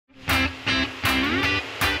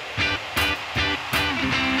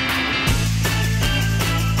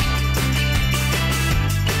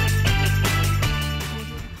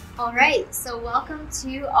right, so welcome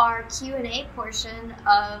to our Q&A portion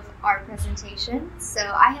of our presentation. So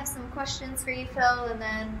I have some questions for you, Phil, and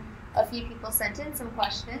then a few people sent in some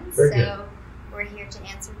questions. Very good. We're here to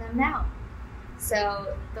answer them now.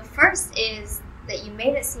 So the first is that you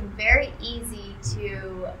made it seem very easy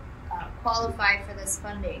to qualify for this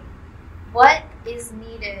funding. What is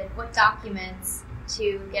needed, what documents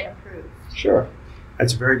to get approved? Sure,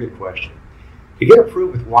 that's a very good question. To get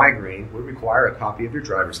approved with Ygrene, we require a copy of your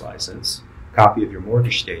driver's license, a copy of your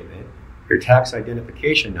mortgage statement, your tax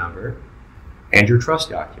identification number, and your trust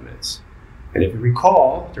documents. And if you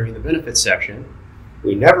recall, during the benefits section,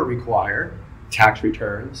 we never require tax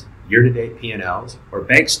returns, year-to-date P&Ls, or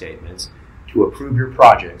bank statements to approve your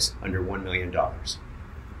projects under $1 million.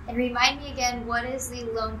 And remind me again, what is the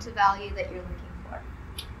loan to value that you're looking for?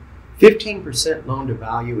 15% loan to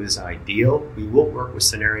value is ideal. We will work with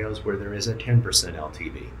scenarios where there is a 10%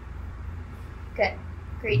 LTV. Good,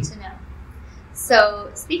 great to know. So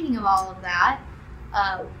speaking of all of that,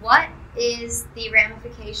 what is the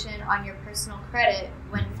ramification on your personal credit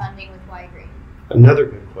when funding with Ygrene? Another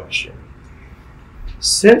good question.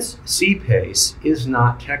 Since CPACE is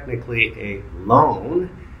not technically a loan,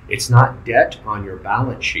 it's not debt on your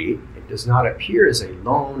balance sheet, it does not appear as a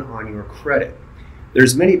loan on your credit.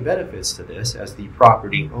 There's many benefits to this as the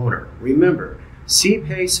property owner. Remember,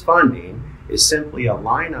 CPACE funding is simply a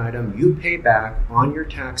line item you pay back on your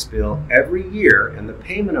tax bill every year and the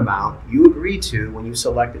payment amount you agreed to when you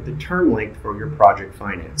selected the term length for your project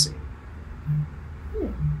financing.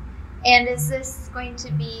 And is this going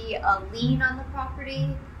to be a lien on the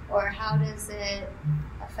property, or how does it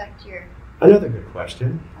affect your... Another good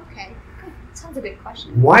question. Okay, good. Sounds a good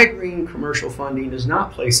question. Ygrene commercial funding does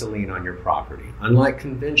not place a lien on your property. Unlike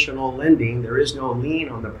conventional lending, there is no lien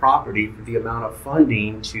on the property for the amount of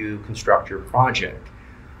funding to construct your project.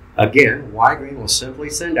 Again, Ygrene will simply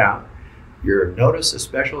send out your notice of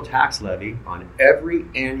special tax levy on every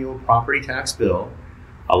annual property tax bill,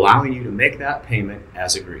 allowing you to make that payment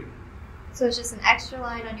as agreed. So it's just an extra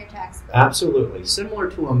line on your tax bill? Absolutely. Similar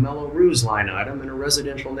to a Melrose line item in a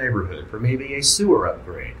residential neighborhood for maybe a sewer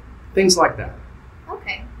upgrade. Things like that.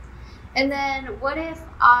 Okay. And then what if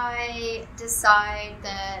I decide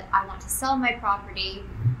that I want to sell my property?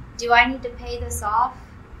 Do I need to pay this off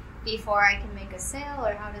before I can make a sale,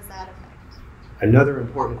 or how does that affect? Another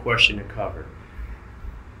important question to cover.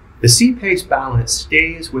 The CPACE balance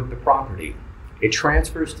stays with the property. It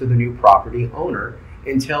transfers to the new property owner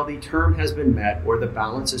until the term has been met or the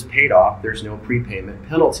balance is paid off. There's no prepayment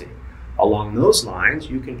penalty. Along those lines,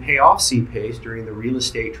 you can pay off CPACE during the real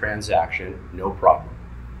estate transaction, no problem.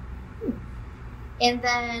 And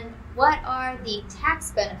then what are the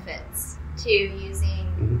tax benefits to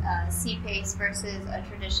using CPACE versus a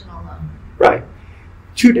traditional loan? Right.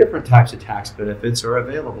 Two different types of tax benefits are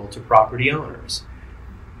available to property owners.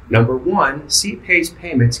 Number one, CPACE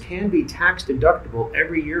payments can be tax deductible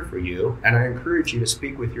every year for you, and I encourage you to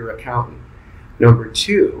speak with your accountant. Number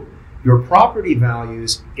two, your property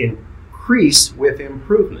values increase with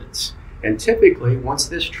improvements. And typically, once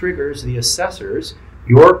this triggers the assessors,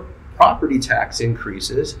 your property tax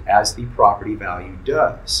increases as the property value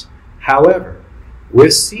does. However,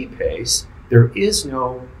 with CPACE, there is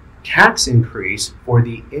no tax increase for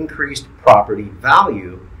the increased property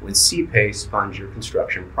value when CPACE funds your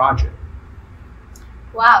construction project.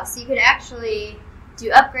 Wow, so you could actually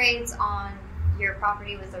do upgrades on your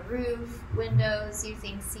property with a roof, windows,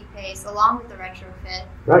 using CPACE along with the retrofit.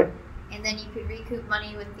 Right. And then you could recoup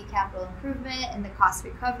money with the capital improvement and the cost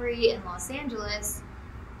recovery in Los Angeles.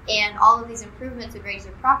 And all of these improvements would raise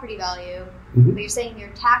your property value, but you're saying your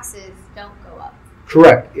taxes don't go up.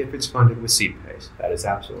 Correct, if it's funded with CPACE. That is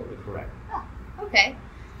absolutely correct. Oh, okay.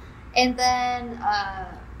 And then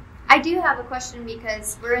I do have a question,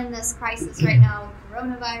 because we're in this crisis right now with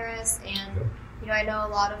coronavirus, and I know a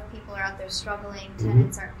lot of people are out there struggling.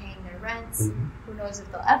 Tenants aren't paying their rents. Who knows if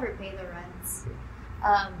they'll ever pay their rents?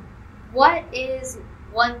 What is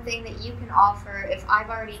one thing that you can offer if I've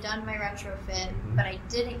already done my retrofit, but I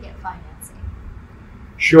didn't get financing?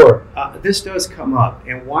 Sure. This does come up,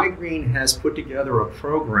 and Ygrene has put together a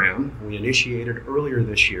program we initiated earlier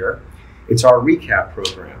this year. It's our RECAP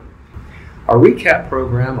program. Our RECAP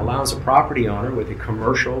program allows a property owner with a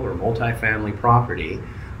commercial or multifamily property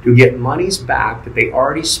to get monies back that they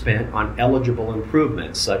already spent on eligible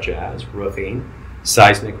improvements, such as roofing,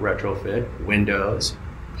 seismic retrofit, windows,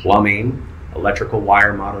 plumbing, electrical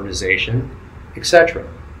wire modernization, etc.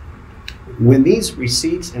 When these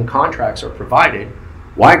receipts and contracts are provided,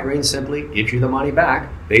 Ygrene simply gives you the money back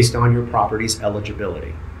based on your property's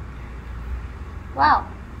eligibility. Wow.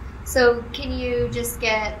 So can you just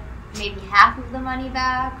get maybe half of the money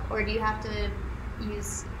back, or do you have to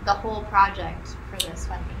use the whole project for this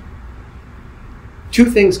funding? Two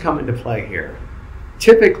things come into play here.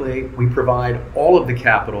 Typically, we provide all of the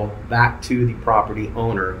capital back to the property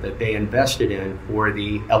owner that they invested in for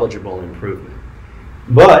the eligible improvement.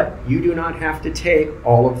 But you do not have to take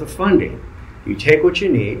all of the funding. You take what you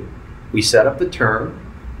need, we set up the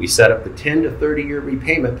term, we set up the 10 to 30 year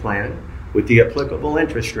repayment plan with the applicable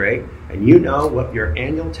interest rate, and you know what your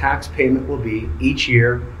annual tax payment will be each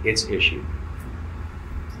year it's issued.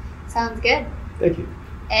 Sounds good. Thank you.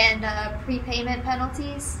 And prepayment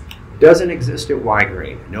penalties? Doesn't exist at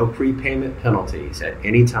Ygrene. No prepayment penalties at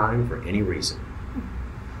any time for any reason.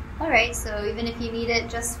 All right, so even if you need it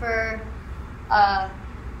just for a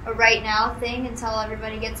right now thing until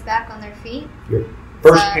everybody gets back on their feet? Your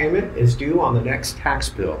first payment is due on the next tax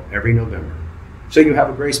bill every November. So you have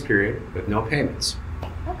a grace period with no payments.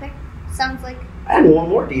 Okay, sounds like... And one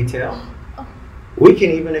more detail. We can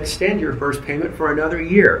even extend your first payment for another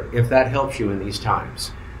year if that helps you in these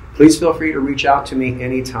times. Please feel free to reach out to me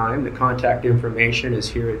anytime. The contact information is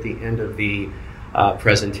here at the end of the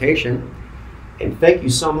presentation. And thank you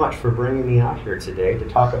so much for bringing me out here today to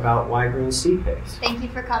talk about Ygrene CPACE. Thank you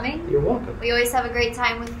for coming. You're welcome. We always have a great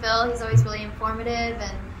time with Phil. He's always really informative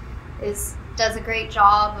and does a great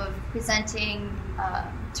job of presenting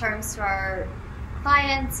terms to our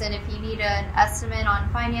clients. And if you need an estimate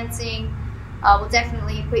on financing, we'll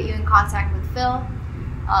definitely put you in contact with Phil.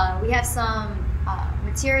 We have some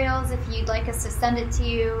materials. If you'd like us to send it to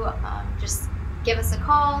you, just give us a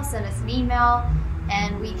call, send us an email,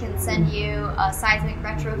 and we can send you a seismic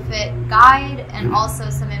retrofit guide and also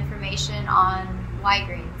some information on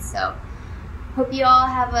Ygrene. So hope you all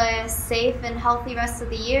have a safe and healthy rest of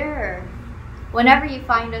the year, or whenever you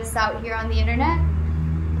find us out here on the internet.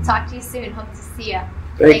 Talk to you soon. Hope to see you.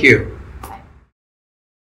 Thank you.